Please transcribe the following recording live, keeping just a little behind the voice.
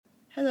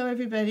Hello,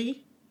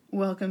 everybody.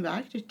 Welcome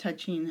back to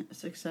Touching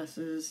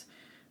Successes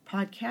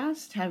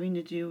podcast having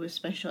to do with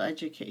special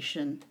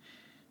education.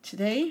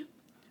 Today,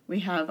 we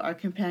have our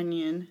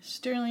companion,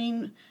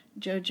 Sterling.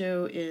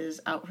 Jojo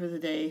is out for the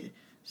day,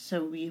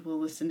 so we will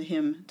listen to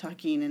him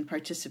talking and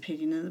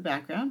participating in the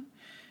background.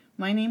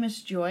 My name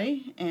is Joy,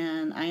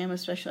 and I am a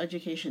special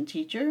education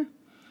teacher.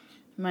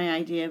 My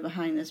idea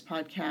behind this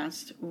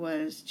podcast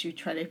was to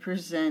try to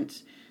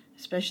present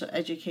special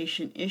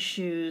education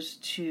issues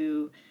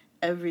to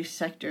every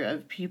sector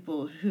of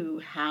people who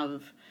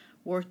have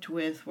worked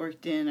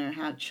in, or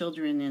have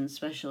children in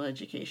special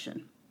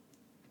education.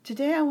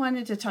 Today I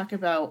wanted to talk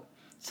about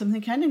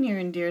something kind of near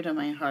and dear to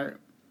my heart,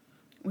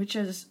 which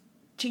is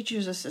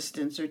teachers'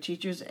 assistants or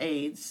teachers'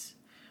 aides,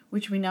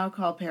 which we now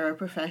call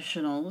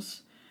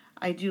paraprofessionals.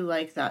 I do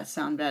like that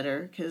sound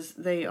better because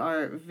they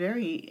are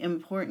very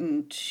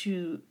important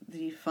to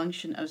the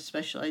function of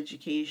special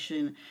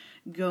education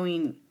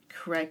going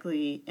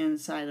correctly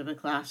inside of a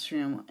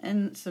classroom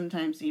and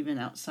sometimes even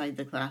outside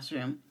the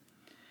classroom.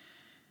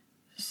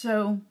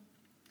 So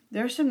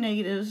there are some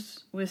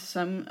negatives with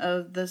some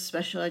of the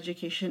special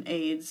education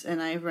aides,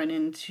 and I've run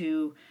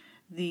into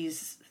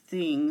these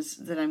things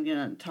that I'm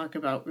going to talk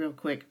about real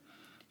quick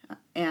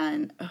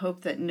and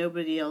hope that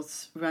nobody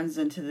else runs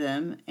into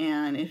them.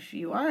 And if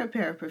you are a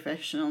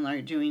paraprofessional and are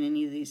doing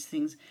any of these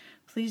things,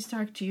 please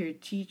talk to your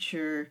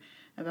teacher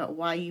about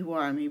why you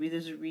are. Maybe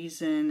there's a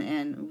reason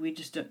and we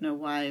just don't know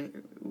why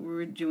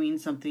we're doing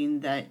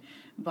something that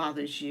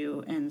bothers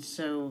you, and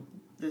so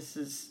this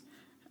is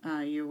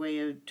your way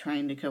of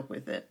trying to cope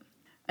with it.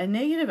 A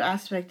negative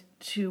aspect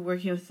to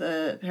working with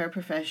a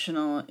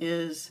paraprofessional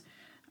is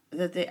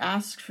that they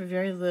ask for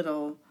very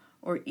little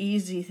or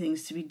easy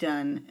things to be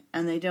done,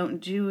 and they don't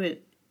do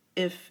it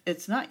if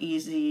it's not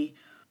easy,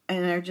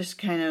 and they're just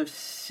kind of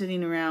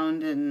sitting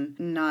around and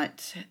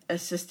not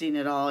assisting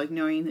at all,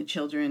 ignoring the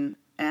children.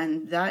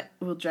 And that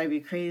will drive you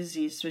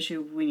crazy, especially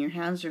when your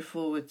hands are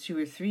full with 2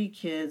 or 3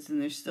 kids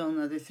and there's still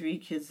another 3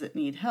 kids that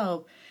need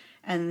help,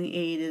 and the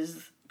aide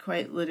is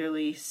quite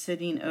literally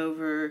sitting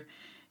over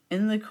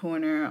in the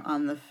corner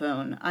on the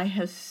phone. I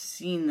have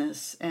seen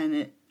this and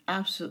it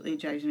absolutely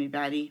drives me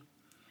batty.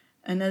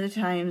 And other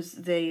times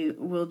they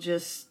will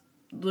just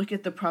look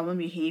at the problem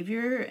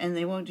behavior and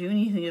they won't do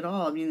anything at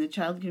all. I mean, the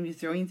child can be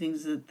throwing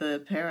things at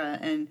the para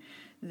and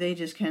they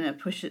just kind of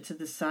push it to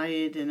the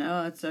side and,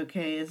 oh, it's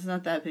okay, it's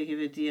not that big of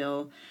a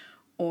deal.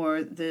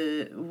 Or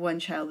the one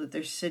child that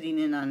they're sitting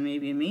in on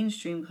maybe a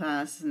mainstream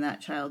class and that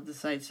child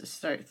decides to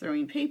start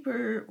throwing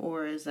paper,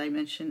 or as I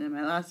mentioned in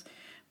my last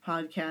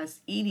podcast,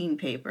 eating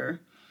paper.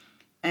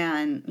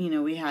 And,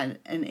 we had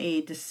an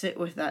aide to sit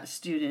with that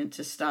student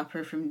to stop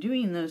her from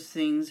doing those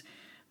things.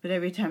 But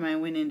every time I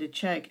went in to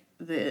check,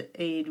 the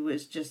aide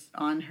was just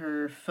on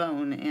her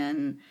phone,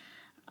 and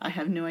I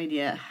have no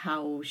idea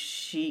how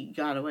she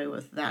got away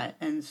with that.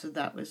 And so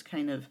that was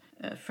kind of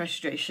a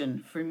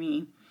frustration for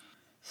me.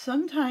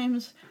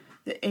 Sometimes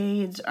the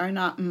aides are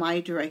not my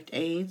direct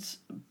aides,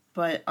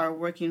 but are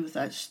working with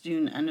that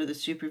student under the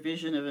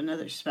supervision of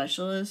another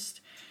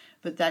specialist.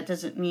 But that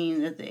doesn't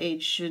mean that the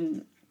aide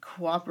shouldn't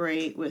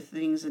cooperate with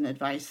things and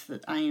advice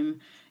that I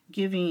am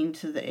giving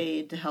to the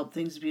aide to help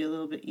things be a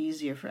little bit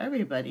easier for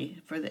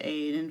everybody, for the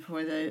aide and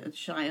for the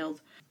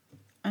child.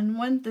 And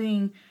one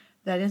thing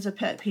that is a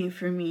pet peeve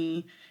for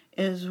me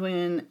is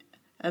when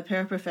a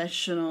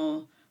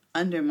paraprofessional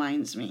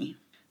undermines me.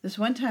 This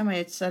one time I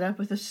had set up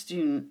with a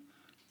student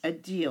a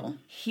deal.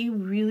 He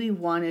really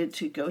wanted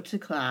to go to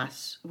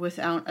class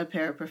without a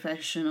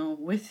paraprofessional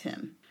with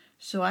him.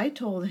 So I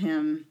told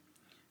him,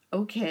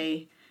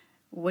 okay,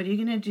 what are you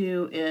going to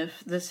do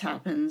if this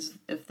happens,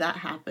 if that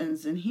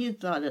happens? And he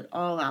had thought it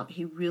all out.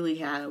 He really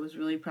had. I was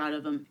really proud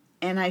of him.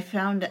 And I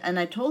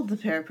told the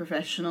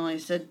paraprofessional, I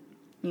said,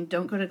 you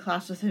don't go to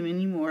class with him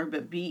anymore,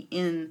 but be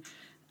in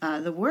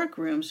the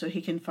workroom so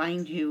he can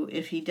find you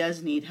if he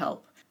does need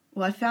help.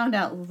 Well, I found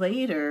out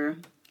later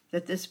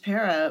that this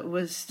para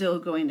was still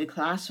going to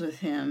class with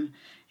him,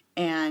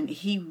 and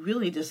he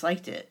really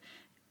disliked it.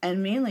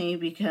 And mainly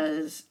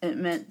because it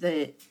meant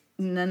that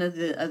none of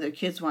the other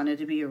kids wanted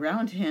to be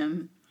around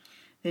him.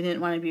 They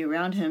didn't want to be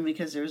around him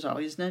because there was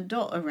always an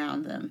adult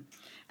around them.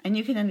 And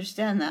you can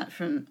understand that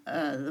from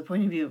the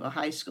point of view of a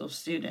high school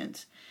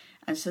student.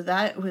 And so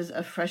that was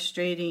a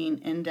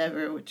frustrating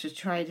endeavor to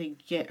try to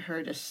get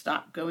her to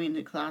stop going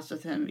to class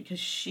with him because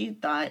she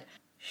thought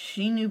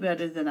she knew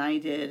better than I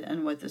did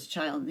and what this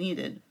child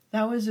needed.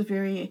 That was a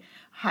very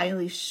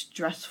highly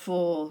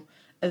stressful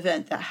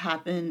event that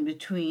happened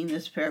between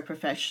this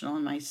paraprofessional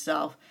and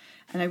myself.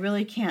 And I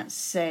really can't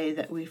say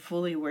that we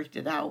fully worked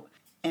it out.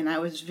 And I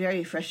was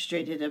very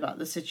frustrated about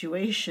the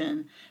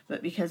situation,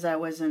 but because I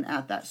wasn't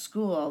at that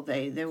school all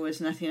day, there was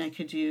nothing I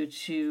could do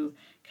to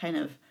kind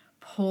of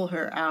pull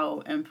her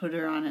out and put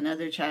her on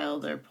another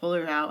child, or pull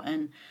her out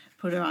and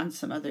put her on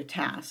some other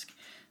task.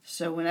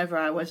 So whenever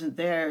I wasn't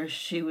there,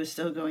 she was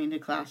still going to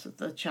class with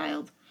the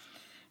child.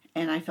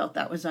 And I felt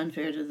that was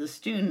unfair to the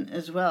student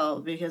as well,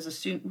 because the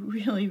student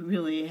really,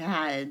 really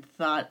had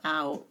thought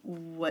out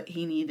what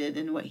he needed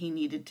and what he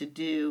needed to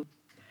do.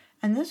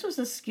 And this was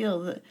a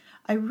skill that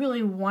I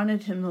really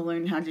wanted him to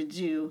learn how to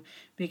do,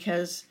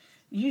 because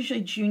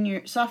usually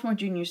sophomore,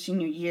 junior,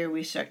 senior year,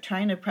 we start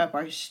trying to prep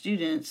our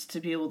students to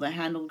be able to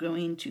handle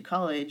going to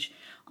college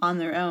on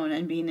their own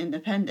and being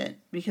independent,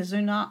 because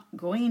they're not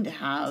going to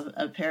have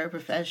a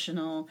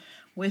paraprofessional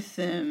with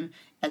them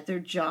at their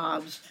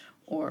jobs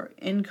or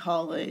in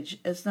college.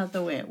 It's not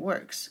the way it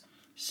works.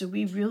 So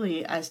we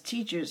really, as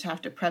teachers,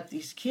 have to prep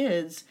these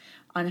kids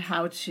on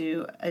how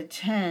to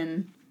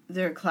attend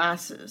their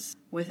classes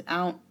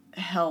without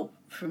help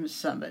from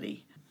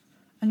somebody.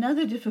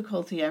 Another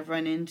difficulty I've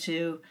run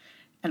into,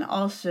 and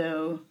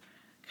also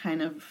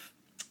kind of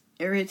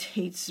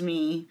irritates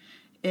me,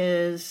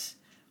 is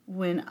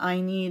when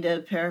I need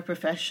a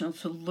paraprofessional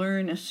to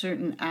learn a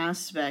certain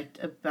aspect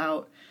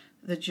about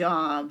the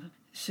job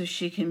so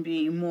she can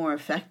be more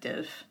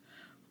effective,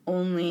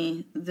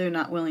 only they're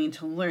not willing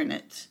to learn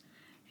it.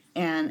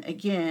 And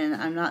again,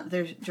 I'm not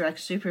their direct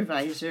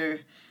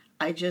supervisor.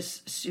 I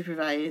just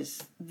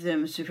supervise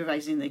them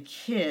supervising the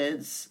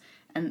kids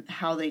and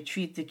how they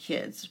treat the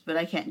kids. But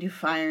I can't do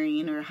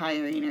firing or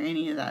hiring or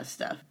any of that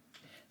stuff.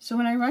 So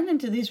when I run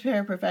into these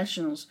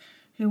paraprofessionals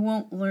who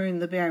won't learn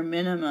the bare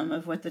minimum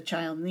of what the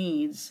child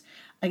needs,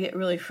 I get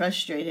really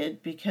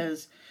frustrated,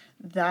 because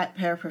that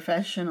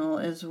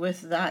paraprofessional is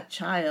with that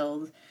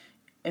child,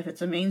 if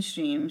it's a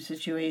mainstream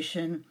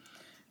situation,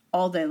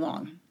 all day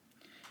long.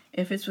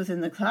 If it's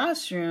within the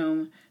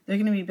classroom, they're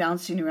going to be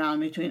bouncing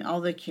around between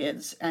all the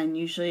kids, and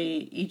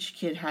usually each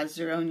kid has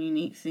their own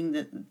unique thing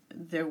that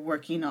they're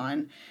working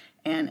on.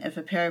 And if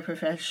a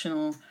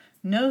paraprofessional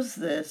knows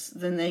this,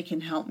 then they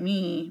can help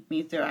me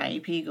meet their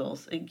IEP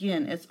goals.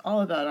 Again, it's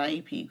all about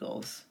IEP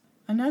goals.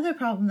 Another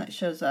problem that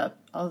shows up,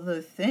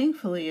 although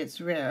thankfully it's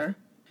rare,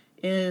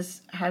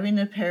 is having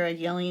a para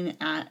yelling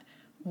at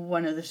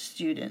one of the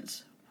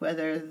students,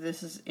 whether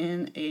this is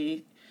in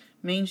a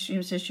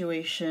mainstream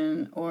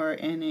situation or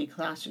in a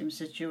classroom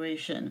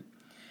situation.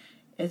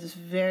 It's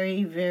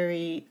very,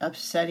 very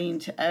upsetting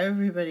to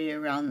everybody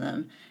around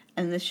them,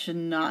 and this should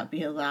not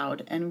be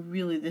allowed. And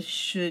really, this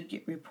should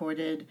get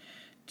reported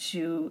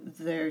to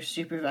their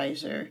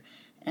supervisor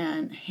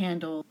and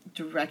handled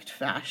direct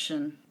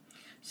fashion.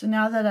 So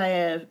now that I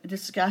have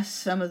discussed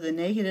some of the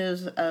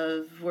negatives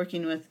of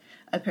working with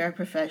a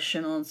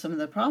paraprofessional and some of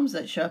the problems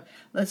that show up,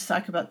 let's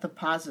talk about the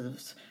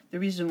positives. The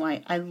reason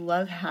why I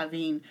love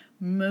having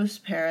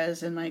most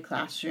paras in my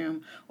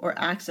classroom or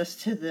access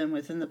to them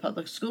within the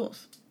public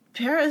schools.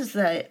 Paras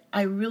that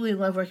I really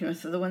love working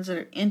with are the ones that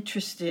are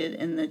interested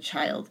in the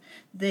child.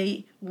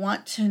 They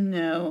want to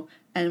know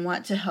and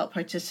want to help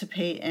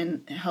participate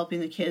in helping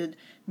the kid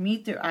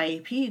meet their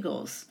IEP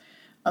goals.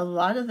 A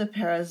lot of the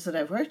paras that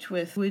I've worked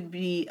with would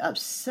be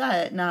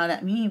upset, not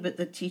at me, but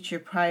the teacher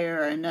prior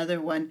or another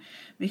one,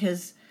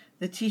 because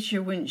the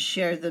teacher wouldn't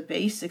share the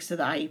basics of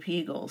the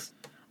IEP goals.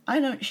 I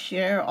don't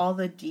share all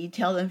the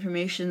detailed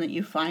information that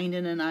you find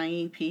in an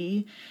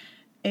IEP.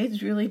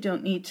 Aides really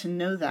don't need to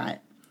know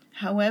that.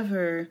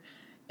 However,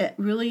 it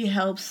really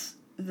helps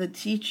the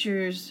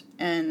teachers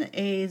and the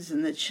aides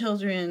and the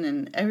children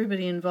and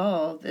everybody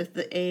involved if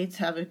the aides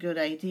have a good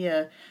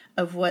idea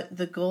of what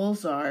the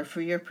goals are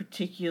for your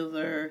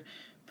particular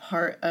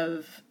part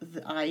of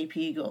the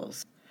IEP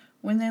goals.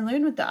 When they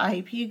learn what the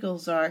IEP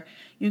goals are,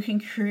 you can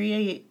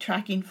create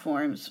tracking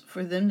forms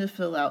for them to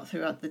fill out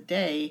throughout the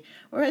day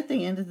or at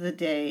the end of the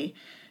day,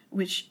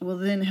 which will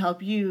then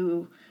help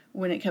you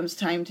when it comes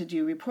time to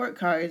do report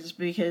cards,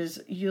 because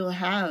you'll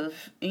have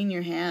in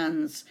your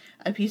hands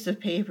a piece of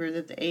paper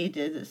that the aide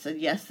did that said,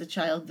 yes, the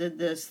child did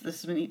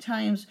this many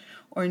times,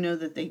 or no,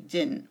 that they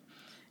didn't.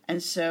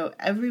 And so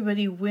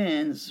everybody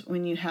wins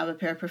when you have a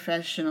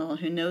paraprofessional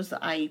who knows the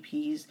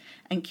IEPs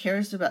and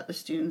cares about the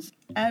students.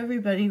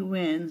 Everybody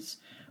wins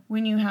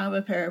when you have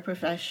a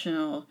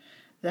paraprofessional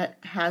that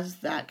has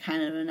that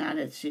kind of an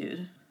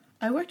attitude.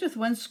 I worked with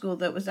one school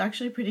that was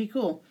actually pretty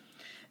cool.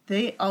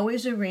 They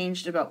always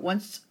arranged about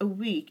once a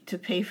week to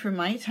pay for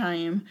my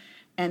time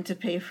and to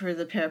pay for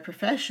the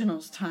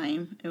paraprofessional's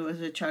time. It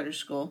was a charter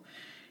school,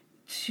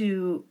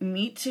 to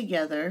meet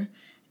together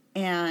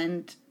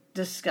and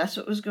discuss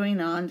what was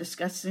going on,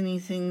 discuss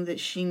anything that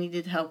she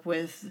needed help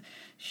with,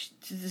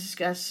 to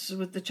discuss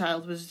what the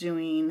child was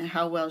doing,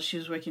 how well she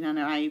was working on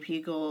her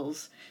IEP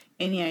goals,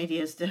 any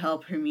ideas to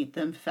help her meet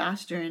them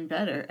faster and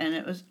better. And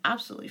it was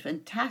absolutely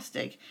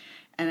fantastic.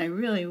 And I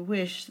really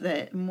wish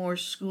that more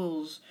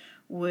schools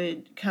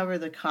would cover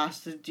the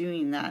cost of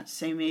doing that,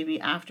 say maybe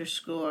after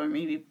school or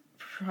maybe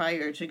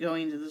prior to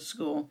going to the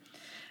school,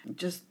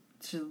 just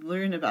to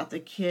learn about the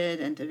kid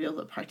and to be able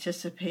to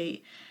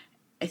participate.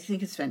 I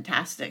think it's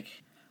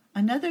fantastic.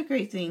 Another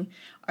great thing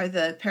are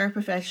the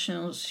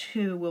paraprofessionals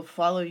who will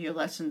follow your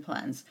lesson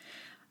plans.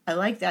 I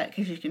like that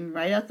because you can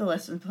write out the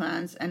lesson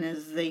plans, and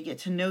as they get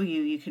to know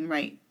you, you can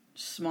write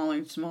smaller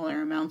and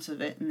smaller amounts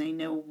of it, and they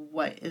know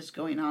what is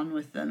going on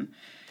with them.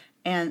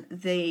 And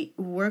they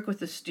work with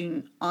the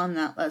student on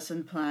that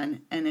lesson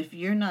plan. And if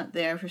you're not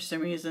there for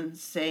some reason,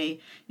 say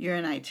you're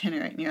an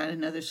itinerant and you're at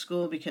another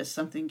school because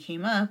something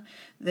came up,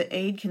 the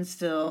aide can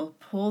still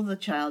pull the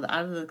child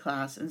out of the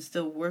class and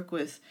still work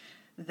with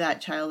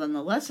that child on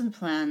the lesson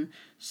plan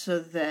so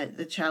that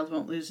the child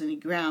won't lose any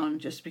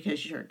ground just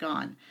because you're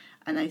gone.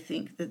 And I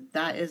think that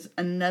that is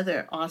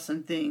another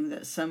awesome thing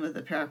that some of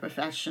the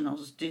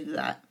paraprofessionals do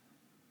that.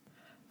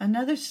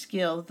 Another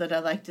skill that I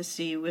like to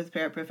see with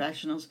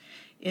paraprofessionals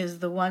is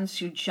the ones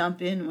who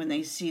jump in when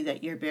they see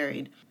that you're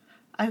buried.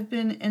 I've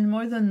been in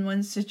more than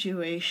one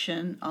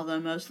situation, although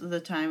most of the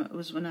time it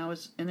was when I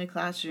was in a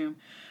classroom,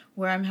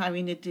 where I'm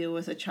having to deal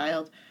with a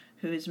child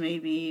who is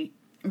maybe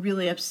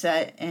really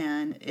upset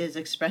and is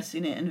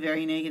expressing it in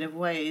very negative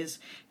ways,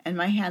 and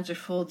my hands are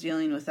full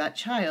dealing with that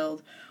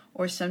child.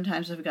 Or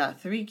sometimes I've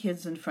got 3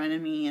 kids in front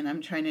of me and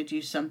I'm trying to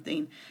do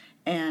something,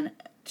 and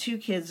 2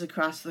 kids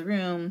across the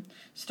room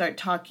start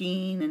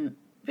talking, and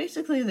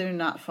basically they're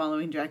not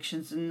following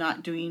directions and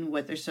not doing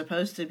what they're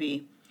supposed to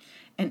be.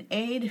 An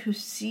aide who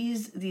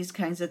sees these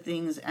kinds of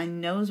things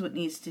and knows what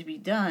needs to be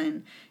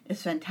done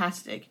is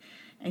fantastic.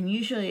 And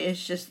usually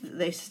it's just that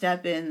they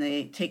step in,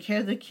 they take care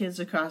of the kids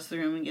across the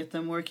room and get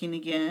them working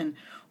again,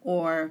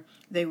 or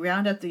they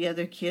round up the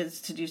other kids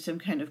to do some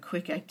kind of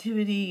quick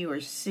activity or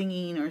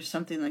singing or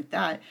something like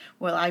that,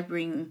 while I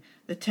bring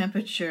the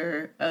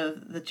temperature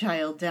of the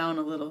child down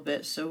a little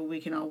bit so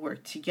we can all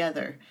work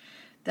together.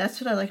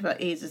 That's what I like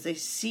about aides, is they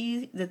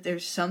see that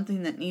there's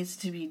something that needs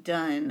to be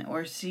done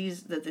or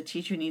sees that the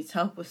teacher needs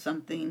help with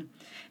something,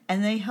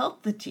 and they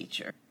help the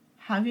teacher.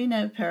 Having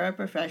a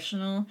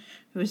paraprofessional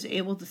who is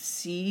able to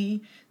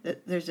see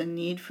that there's a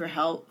need for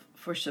help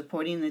for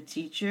supporting the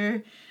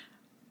teacher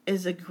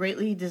is a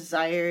greatly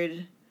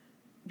desired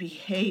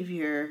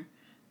behavior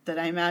that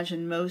I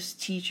imagine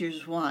most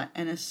teachers want,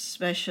 and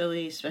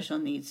especially special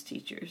needs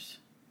teachers.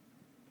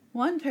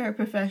 One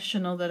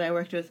paraprofessional that I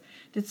worked with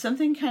did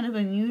something kind of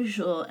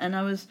unusual, and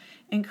I was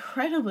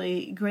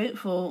incredibly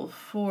grateful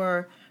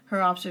for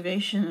her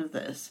observation of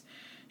this.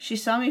 She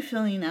saw me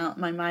filling out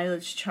my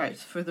mileage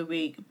charts for the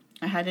week.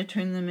 I had to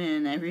turn them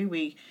in every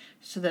week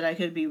so that I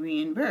could be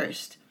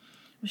reimbursed.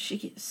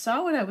 She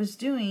saw what I was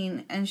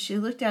doing, and she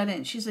looked at it,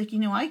 and she's like,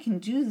 I can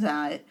do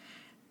that,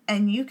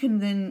 and you can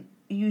then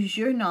use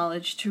your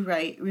knowledge to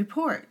write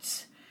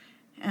reports.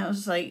 And I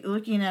was like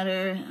looking at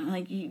her,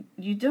 like,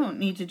 you don't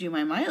need to do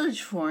my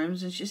mileage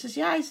forms. And she says,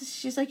 yeah.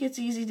 She's like, it's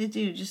easy to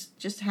do.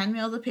 Just hand me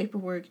all the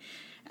paperwork,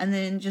 and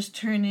then just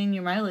turn in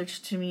your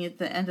mileage to me at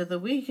the end of the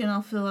week, and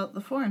I'll fill out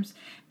the forms.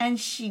 And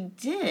she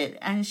did,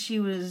 and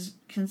she was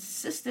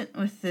consistent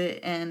with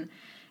it, and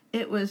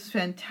it was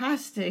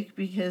fantastic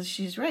because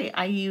she's right.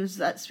 I use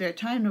that spare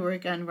time to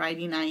work on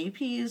writing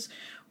IEPs,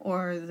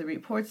 or the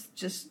reports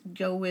just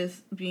go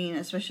with being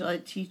a special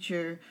ed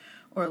teacher,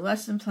 or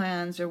lesson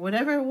plans, or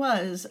whatever it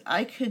was.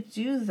 I could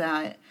do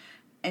that,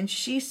 and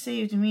she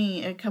saved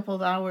me a couple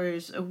of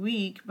hours a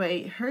week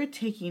by her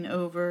taking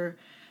over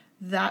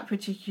that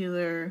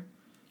particular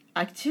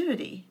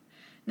activity.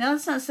 Now,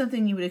 that's not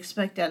something you would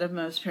expect out of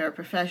most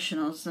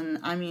paraprofessionals, and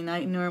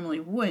I normally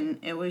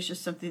wouldn't. It was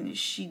just something that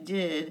she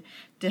did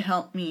to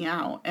help me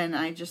out, and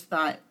I just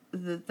thought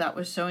that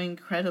was so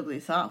incredibly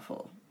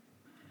thoughtful.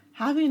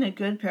 Having a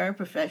good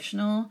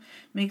paraprofessional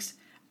makes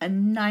a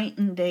night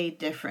and day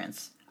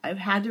difference. I've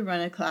had to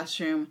run a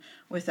classroom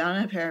without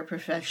a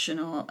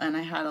paraprofessional, and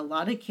I had a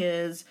lot of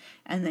kids,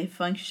 and they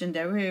functioned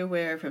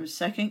everywhere from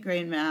 2nd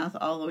grade math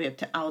all the way up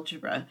to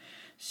algebra.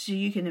 So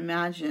you can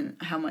imagine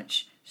how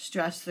much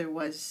stress there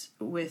was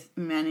with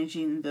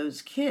managing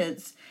those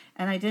kids,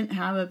 and I didn't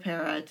have a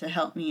para to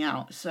help me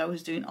out, so I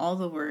was doing all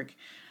the work.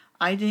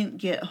 I didn't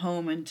get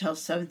home until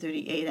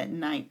 7:38 at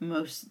night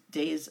most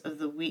days of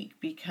the week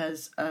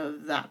because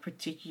of that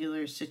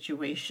particular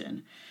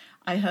situation.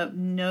 I hope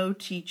no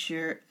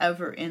teacher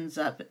ever ends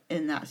up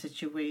in that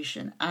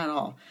situation at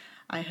all.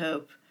 I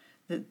hope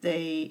that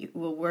they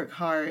will work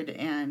hard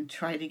and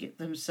try to get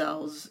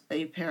themselves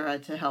a para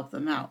to help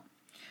them out.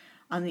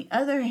 On the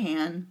other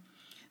hand,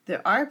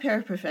 there are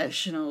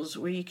paraprofessionals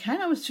where you kind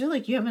of always feel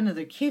like you have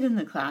another kid in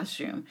the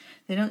classroom.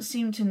 They don't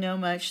seem to know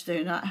much.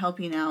 They're not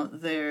helping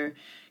out. They're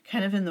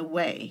kind of in the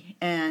way.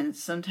 And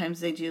sometimes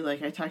they do,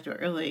 like I talked about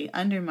earlier,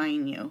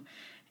 undermine you.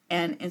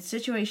 And in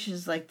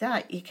situations like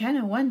that, you kind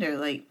of wonder,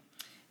 like,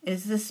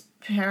 is this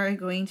para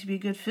going to be a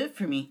good fit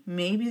for me?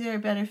 Maybe they're a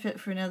better fit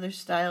for another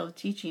style of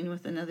teaching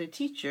with another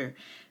teacher.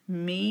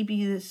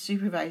 Maybe the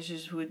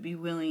supervisors would be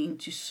willing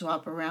to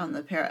swap around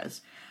the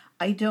paras.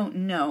 I don't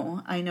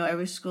know. I know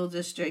every school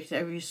district,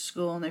 every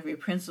school, and every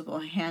principal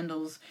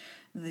handles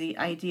the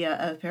idea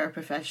of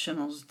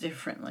paraprofessionals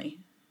differently.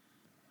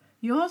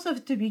 You also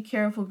have to be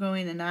careful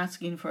going and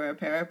asking for a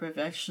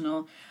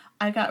paraprofessional.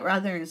 I got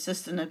rather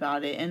insistent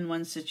about it in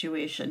one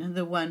situation,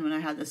 the one when I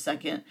had the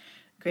 2nd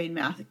grade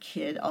math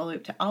kid all the way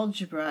up to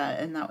algebra,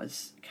 and that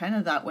was kind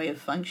of that way of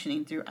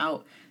functioning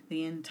throughout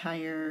the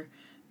entire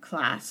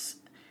class.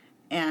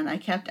 And I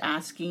kept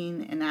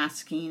asking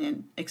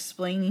and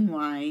explaining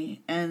why,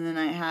 and then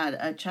I had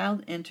a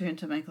child enter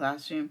into my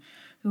classroom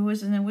who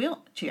was in a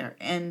wheelchair,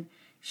 and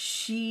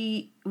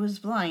she was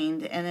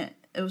blind, and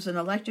it was an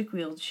electric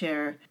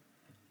wheelchair,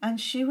 and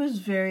she was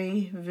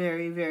very,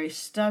 very, very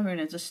stubborn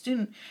as a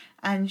student,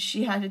 and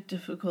she had a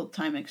difficult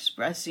time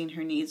expressing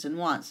her needs and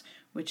wants,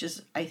 which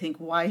is, I think,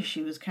 why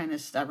she was kind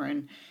of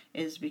stubborn,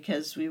 is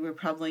because we were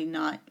probably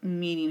not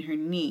meeting her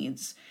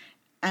needs.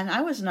 And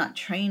I was not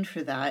trained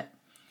for that,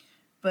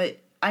 but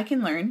I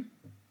can learn.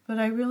 But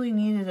I really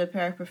needed a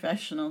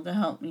paraprofessional to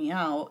help me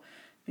out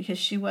because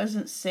she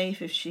wasn't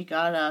safe if she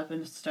got up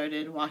and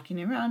started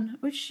walking around,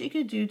 which she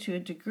could do to a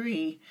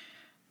degree,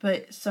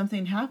 but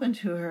something happened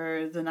to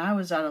her, then I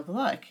was out of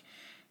luck.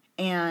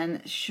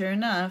 And sure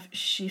enough,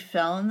 she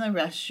fell in the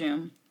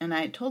restroom, and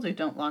I told her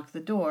don't lock the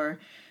door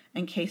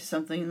in case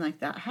something like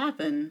that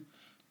happened.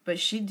 But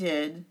she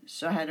did,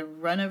 so I had to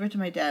run over to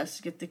my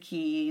desk, get the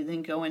key,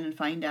 then go in and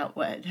find out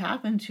what had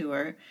happened to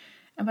her.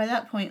 And by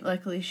that point,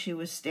 luckily, she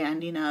was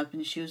standing up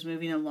and she was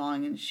moving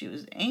along and she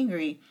was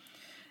angry.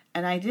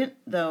 And I didn't,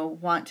 though,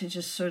 want to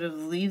just sort of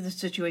leave the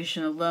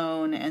situation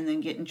alone and then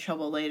get in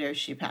trouble later if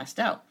she passed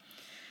out.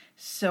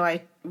 So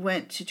I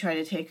went to try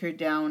to take her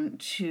down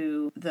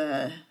to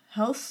the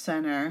health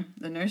center,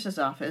 the nurse's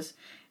office,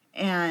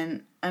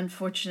 and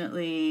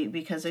unfortunately,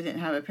 because I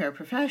didn't have a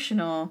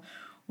paraprofessional,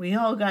 we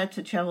all got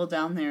to travel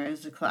down there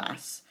as a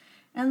class.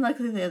 And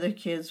luckily the other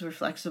kids were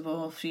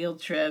flexible,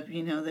 field trip,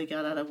 they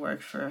got out of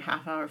work for a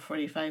half hour,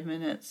 45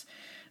 minutes.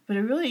 But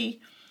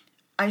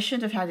I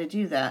shouldn't have had to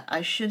do that.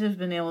 I should have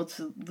been able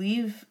to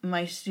leave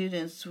my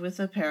students with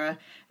a para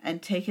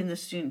and taken the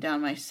student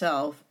down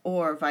myself,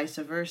 or vice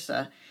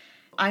versa.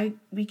 I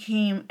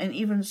became an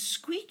even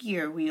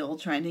squeakier wheel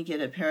trying to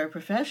get a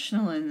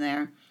paraprofessional in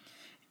there.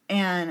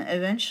 And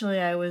eventually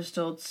I was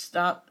told,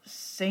 stop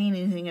saying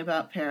anything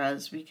about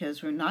paras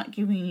because we're not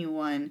giving you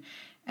one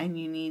and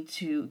you need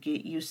to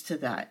get used to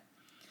that.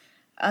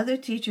 Other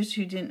teachers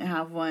who didn't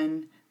have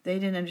one, they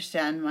didn't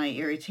understand my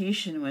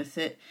irritation with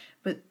it,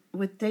 but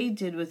what they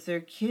did with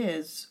their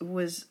kids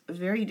was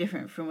very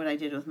different from what I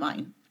did with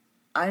mine.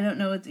 I don't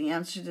know what the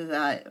answer to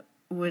that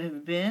would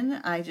have been.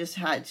 I just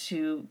had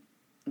to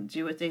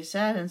do what they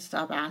said and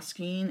stop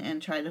asking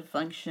and try to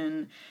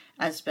function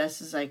as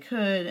best as I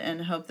could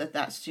and hope that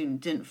that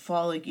student didn't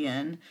fall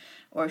again,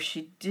 or if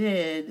she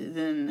did,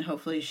 then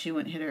hopefully she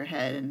wouldn't hit her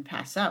head and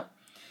pass out.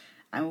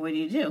 And what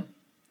do?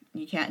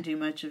 You can't do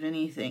much of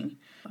anything.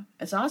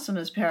 As awesome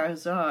as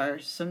paras are,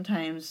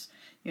 sometimes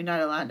you're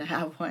not allowed to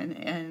have one,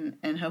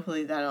 and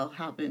hopefully that'll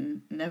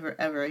happen never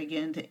ever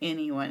again to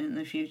anyone in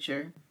the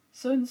future.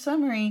 So in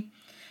summary,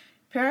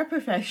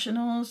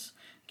 paraprofessionals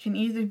can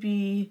either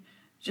be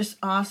just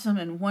awesome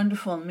and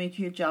wonderful and make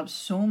your job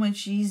so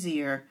much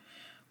easier,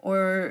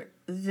 or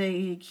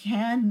they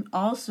can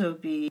also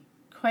be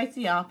quite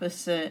the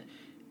opposite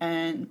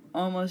and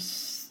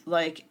almost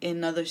like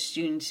another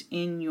student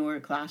in your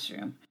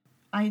classroom.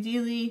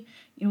 Ideally,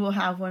 you will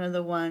have one of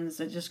the ones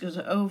that just goes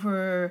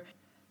over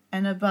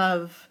and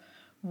above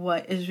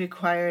what is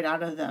required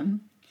out of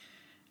them.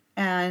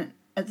 And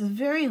at the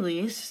very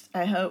least,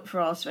 I hope for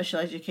all special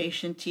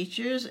education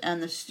teachers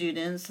and the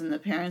students and the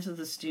parents of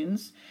the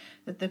students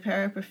that the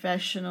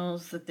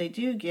paraprofessionals that they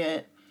do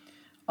get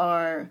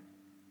are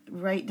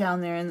right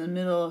down there in the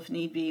middle if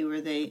need be,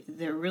 where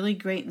they're really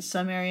great in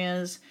some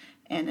areas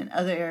and in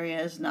other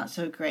areas not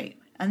so great.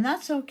 And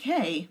that's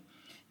okay.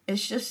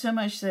 It's just so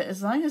much that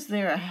as long as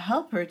they're a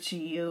helper to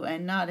you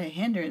and not a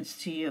hindrance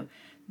to you,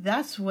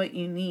 that's what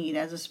you need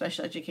as a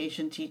special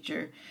education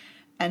teacher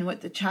and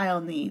what the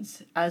child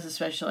needs as a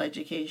special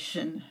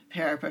education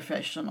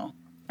paraprofessional.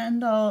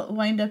 And I'll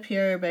wind up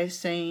here by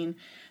saying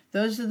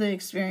those are the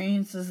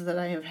experiences that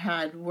I have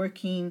had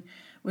working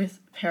with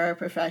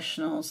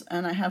paraprofessionals,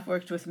 and I have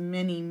worked with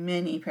many,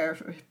 many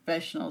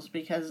paraprofessionals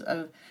because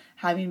of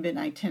having been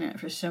itinerant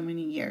for so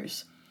many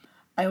years.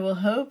 I will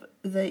hope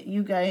that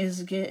you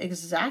guys get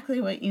exactly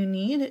what you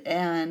need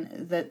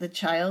and that the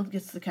child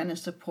gets the kind of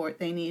support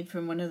they need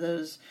from one of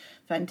those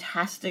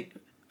fantastic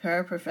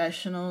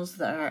paraprofessionals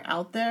that are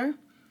out there.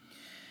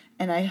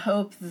 And I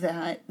hope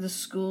that the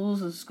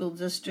schools and school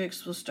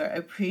districts will start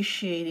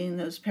appreciating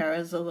those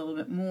paras a little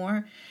bit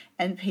more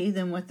and pay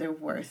them what they're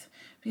worth.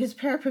 Because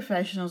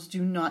paraprofessionals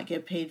do not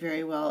get paid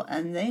very well,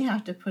 and they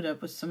have to put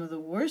up with some of the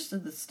worst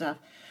of the stuff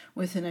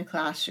within a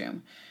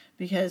classroom.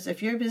 Because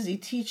if you're busy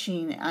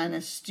teaching and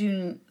a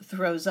student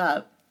throws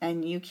up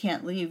and you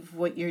can't leave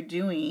what you're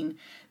doing,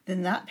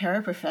 then that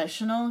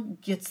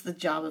paraprofessional gets the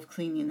job of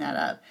cleaning that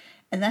up.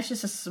 And that's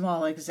just a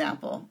small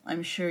example.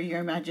 I'm sure your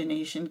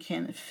imagination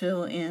can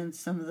fill in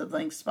some of the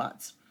blank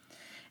spots.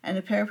 And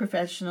a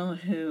paraprofessional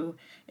who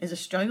is a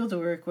struggle to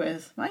work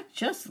with might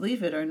just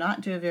leave it or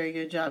not do a very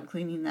good job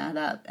cleaning that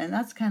up. And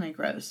that's kind of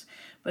gross.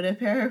 But a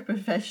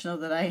paraprofessional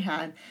that I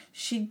had,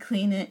 she'd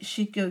clean it.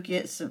 She'd go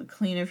get some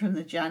cleaner from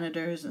the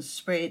janitors and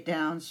spray it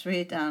down with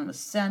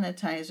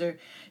sanitizer,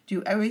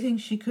 do everything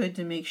she could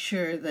to make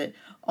sure that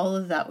all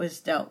of that was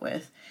dealt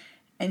with.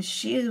 And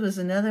she was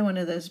another one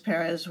of those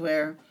paras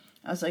where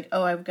I was like,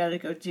 oh, I've got to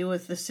go deal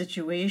with this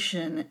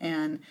situation.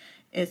 And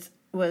it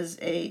was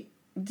a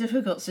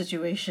difficult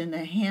situation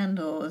to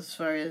handle as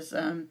far as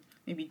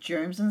maybe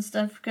germs and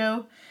stuff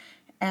go.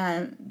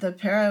 And the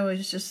para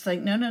was just like,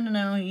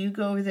 no, you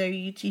go over there,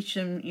 you teach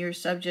them your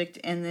subject,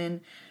 and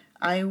then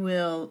I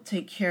will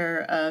take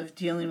care of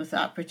dealing with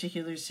that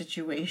particular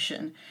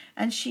situation.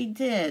 And she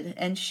did,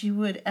 and she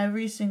would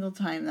every single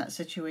time that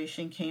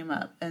situation came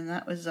up, and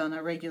that was on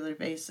a regular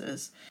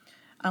basis.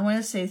 I want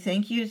to say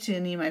thank you to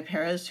any of my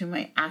paras who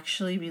might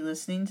actually be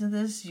listening to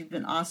this. You've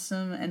been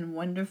awesome and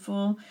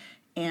wonderful,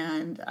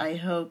 and I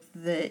hope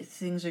that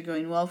things are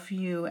going well for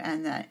you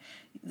and that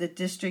the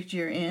district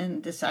you're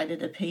in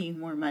decided to pay you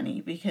more money,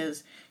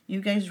 because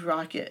you guys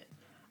rock it.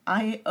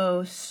 I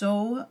owe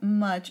so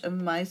much of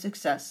my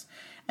success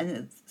and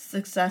the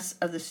success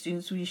of the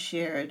students we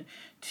shared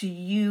to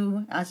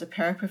you as a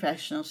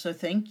paraprofessional. So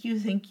thank you,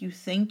 thank you,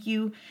 thank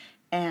you.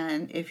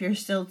 And if you're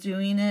still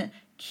doing it,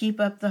 keep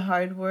up the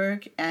hard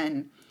work.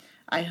 And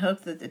I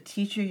hope that the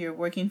teacher you're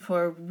working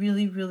for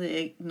really, really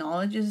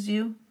acknowledges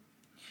you.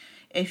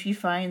 If you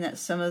find that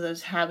some of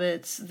those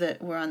habits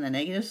that were on the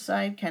negative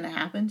side kind of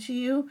happen to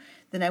you,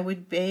 then I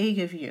would beg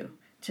of you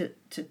to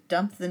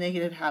dump the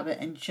negative habit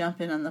and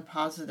jump in on the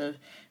positive,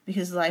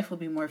 because life will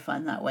be more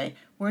fun that way.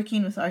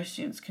 Working with our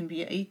students can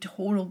be a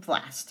total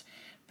blast,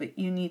 but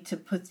you need to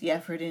put the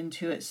effort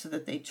into it so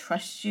that they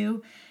trust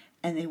you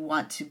and they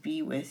want to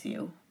be with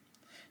you.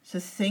 So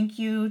thank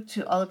you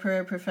to all the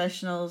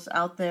paraprofessionals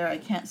out there. I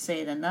can't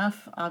say it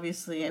enough.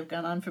 Obviously, I've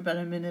gone on for about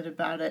a minute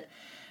about it.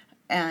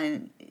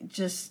 And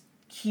just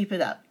keep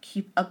it up.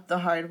 Keep up the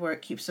hard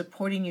work. Keep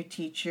supporting your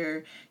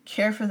teacher.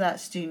 Care for that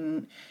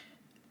student.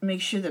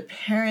 Make sure the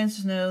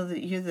parents know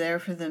that you're there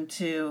for them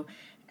too.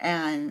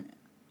 And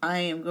I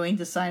am going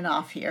to sign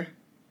off here.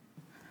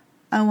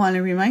 I want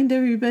to remind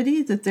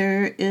everybody that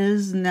there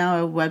is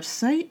now a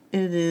website.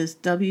 It is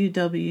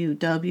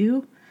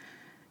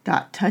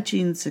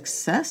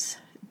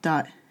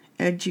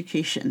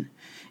www.touchingsuccess.education.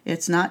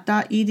 It's not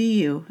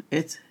 .edu.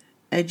 It's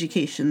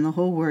education, the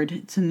whole word.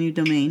 It's a new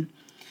domain.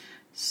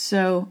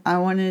 So I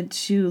wanted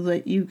to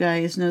let you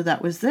guys know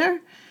that was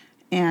there.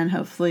 And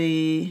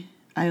hopefully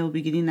I will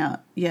be getting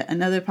out yet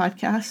another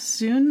podcast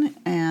soon.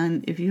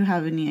 And if you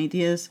have any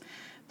ideas,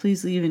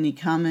 please leave any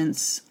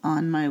comments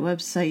on my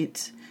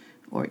website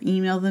or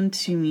email them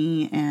to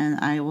me, and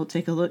I will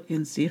take a look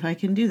and see if I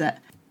can do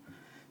that.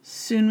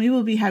 Soon we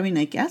will be having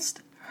a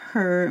guest.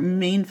 Her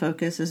main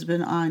focus has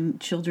been on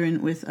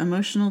children with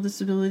emotional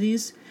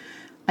disabilities.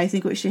 I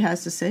think what she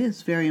has to say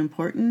is very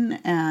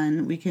important,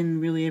 and we can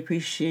really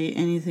appreciate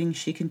anything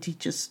she can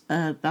teach us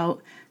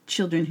about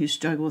children who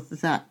struggle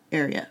with that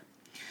area.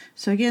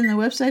 So again, the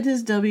website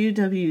is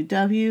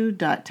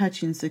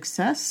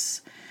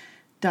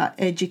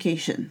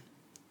www.touchingsuccess.education.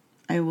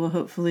 I will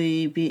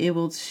hopefully be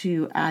able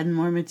to add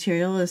more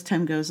material as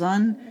time goes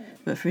on,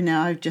 but for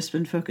now I've just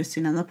been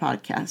focusing on the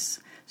podcasts.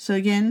 So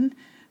again,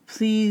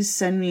 please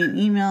send me an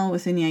email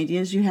with any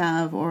ideas you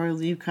have or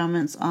leave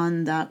comments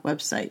on that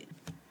website.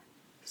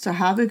 So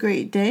have a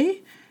great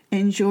day.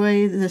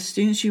 Enjoy the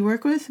students you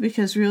work with,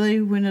 because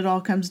really when it all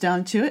comes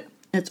down to it,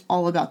 it's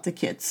all about the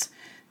kids.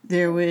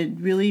 There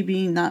would really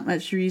be not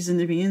much reason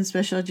to be in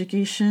special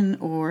education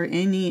or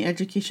any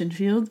education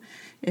field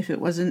if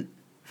it wasn't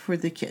for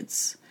the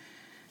kids.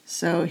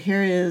 So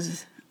here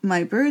is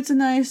my birds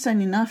and I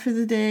signing off for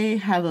the day.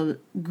 Have a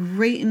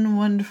great and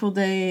wonderful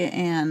day,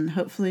 and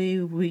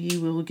hopefully we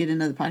will get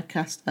another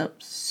podcast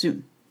up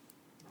soon.